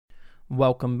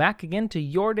Welcome back again to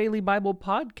Your Daily Bible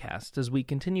Podcast as we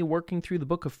continue working through the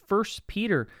book of 1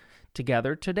 Peter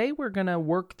together. Today we're going to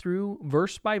work through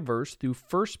verse by verse through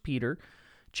 1 Peter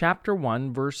chapter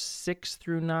 1, verse 6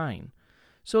 through 9.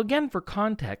 So again, for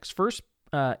context,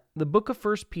 the book of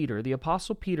 1 Peter, the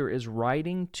Apostle Peter is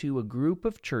writing to a group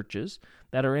of churches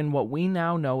that are in what we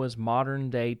now know as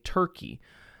modern-day Turkey.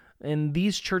 And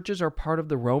these churches are part of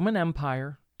the Roman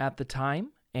Empire at the time.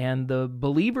 And the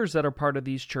believers that are part of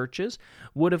these churches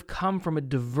would have come from a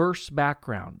diverse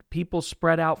background. People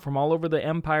spread out from all over the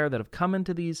empire that have come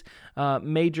into these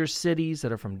major cities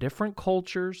that are from different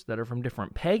cultures, that are from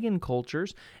different pagan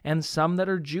cultures, and some that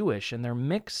are Jewish. And they're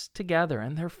mixed together,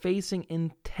 and they're facing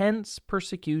intense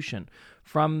persecution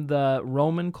from the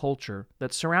Roman culture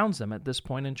that surrounds them at this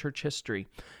point in church history.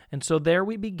 And so there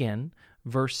we begin,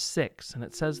 verse 6, and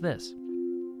it says this: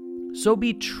 "So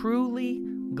be truly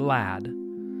glad.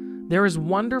 There is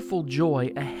wonderful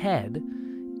joy ahead,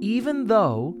 even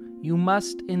though you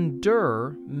must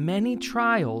endure many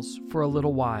trials for a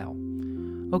little while."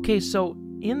 Okay, so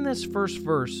in this first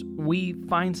verse, we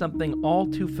find something all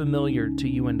too familiar to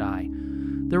you and I.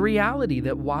 The reality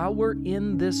that while we're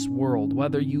in this world,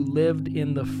 whether you lived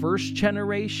in the first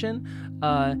generation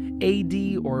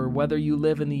AD or whether you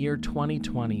live in the year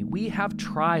 2020, we have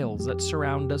trials that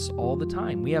surround us all the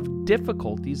time. We have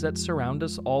difficulties that surround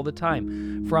us all the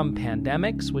time. From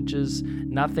pandemics, which is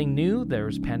nothing new,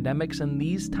 there's pandemics in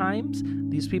these times.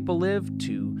 These people live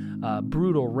to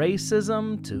brutal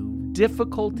racism, to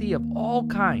difficulty of all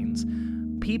kinds.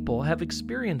 People have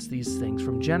experienced these things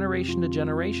from generation to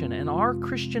generation, and our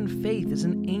Christian faith is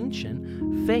an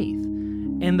ancient faith.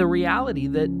 And the reality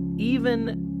that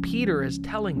even Peter is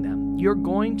telling them, you're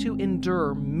going to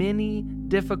endure many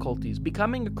difficulties.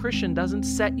 Becoming a Christian doesn't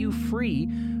set you free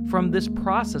from this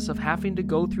process of having to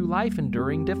go through life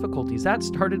enduring difficulties. That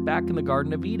started back in the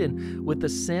Garden of Eden with the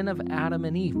sin of Adam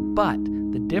and Eve. But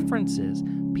the difference is,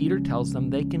 Peter tells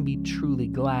them they can be truly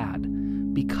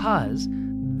glad because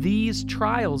these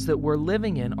trials that we're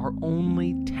living in are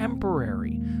only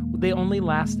temporary. They only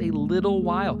last a little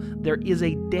while. There is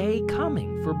a day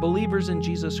coming for believers in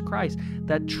Jesus Christ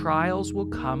that trials will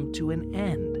come to an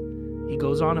end. He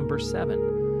goes on in verse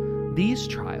 7. These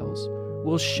trials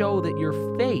will show that your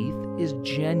faith is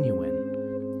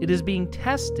genuine. It is being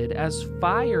tested as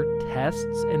fire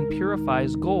tests and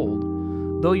purifies gold,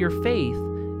 though your faith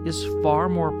is far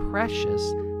more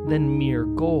precious than mere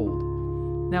gold.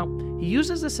 Now, he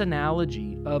uses this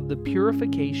analogy of the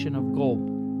purification of gold.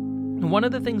 And one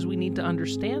of the things we need to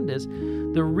understand is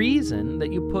the reason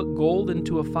that you put gold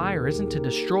into a fire isn't to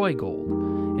destroy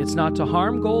gold. It's not to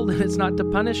harm gold, and it's not to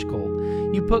punish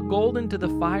gold. You put gold into the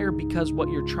fire because what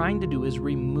you're trying to do is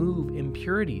remove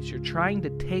impurities. You're trying to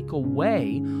take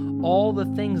away all the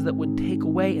things that would take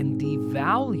away and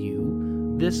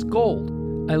devalue this gold.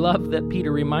 I love that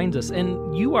Peter reminds us,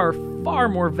 and you are far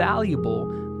more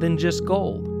valuable than just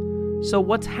gold. So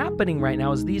what's happening right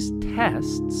now is these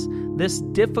tests, this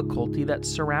difficulty that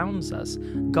surrounds us,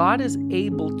 God is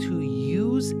able to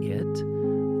use it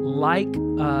like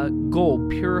gold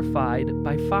purified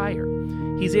by fire.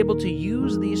 He's able to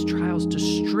use these trials to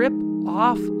strip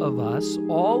off of us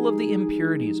all of the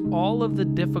impurities, all of the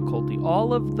difficulty,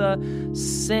 all of the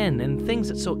sin and things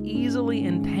that so easily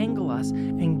entangle us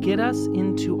and get us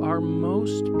into our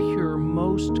most pure,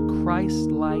 most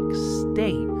Christ-like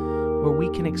state where we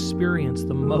can experience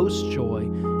the most joy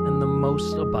and the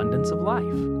most abundance of life.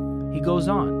 He goes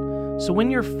on, so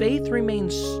when your faith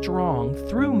remains strong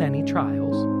through many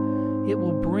trials, it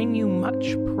will bring you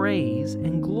much praise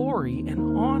and glory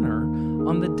and honor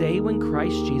on the day when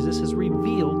Christ Jesus is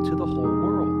revealed to the whole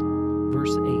world.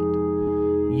 Verse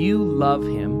 8, you love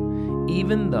him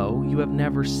even though you have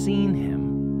never seen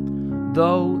him.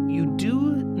 Though you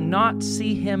do not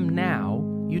see him now,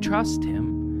 you trust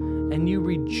him, and you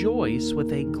rejoice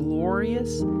with a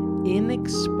glorious,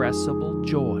 inexpressible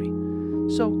joy.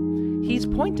 So he's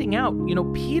pointing out,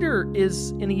 Peter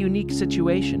is in a unique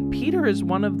situation. Peter is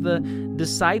one of the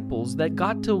disciples that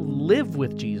got to live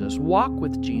with Jesus, walk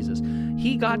with Jesus.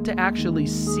 He got to actually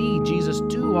see Jesus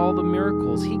do all the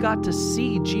miracles. He got to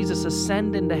see Jesus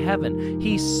ascend into heaven.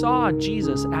 He saw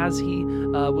Jesus as he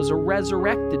was a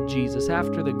resurrected Jesus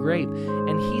after the grave.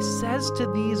 And he says to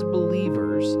these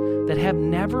believers that have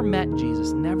never met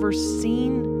Jesus, never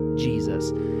seen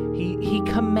Jesus, he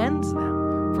commends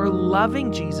them for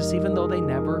loving Jesus even though they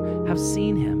never have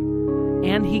seen him.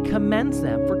 And he commends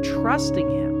them for trusting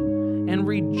him and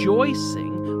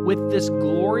rejoicing with this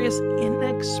glorious,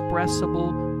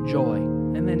 inexpressible joy.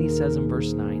 And then he says in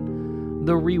verse 9,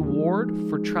 the reward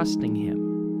for trusting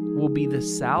him will be the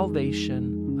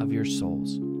salvation of your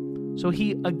souls. So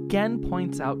he again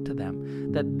points out to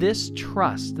them that this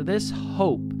trust, this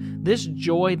hope, this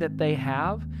joy that they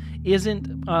have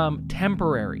isn't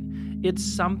temporary. It's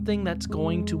something that's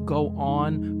going to go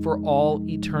on for all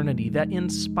eternity, that in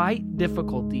spite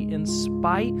difficulty, in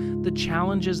spite the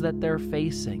challenges that they're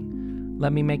facing,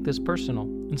 let me make this personal,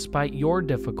 in spite your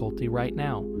difficulty right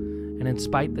now, and in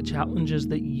spite the challenges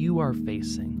that you are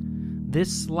facing,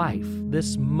 this life,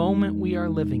 this moment we are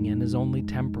living in is only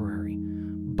temporary.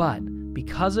 But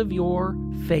because of your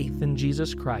faith in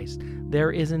Jesus Christ,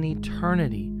 there is an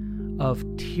eternity of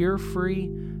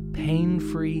tear-free,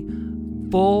 pain-free,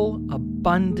 full,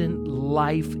 abundant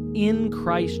life in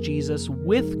Christ Jesus,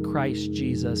 with Christ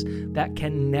Jesus, that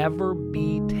can never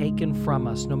be taken from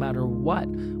us, no matter what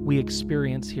we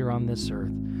experience here on this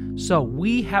earth. So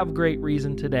we have great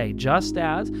reason today, just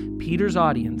as Peter's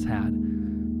audience had,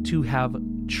 to have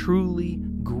truly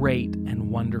great and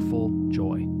wonderful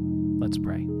joy. Let's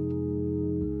pray.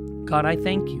 God, I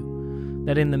thank you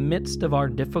that in the midst of our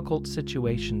difficult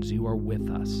situations, you are with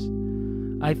us.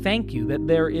 I thank you that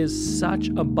there is such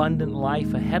abundant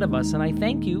life ahead of us, and I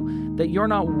thank you that you're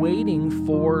not waiting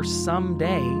for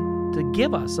someday to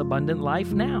give us abundant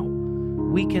life now.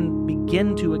 We can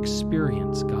begin to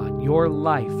experience, God, your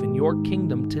life and your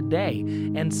kingdom today,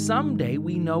 and someday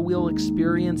we know we'll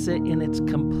experience it in its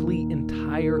complete,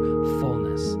 entire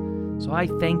fullness. So I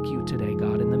thank you today,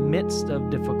 God, in the midst of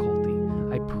difficulty.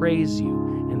 I praise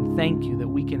you and thank you that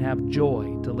we can have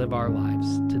joy to live our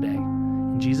lives today.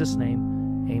 In Jesus'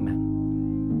 name, amen.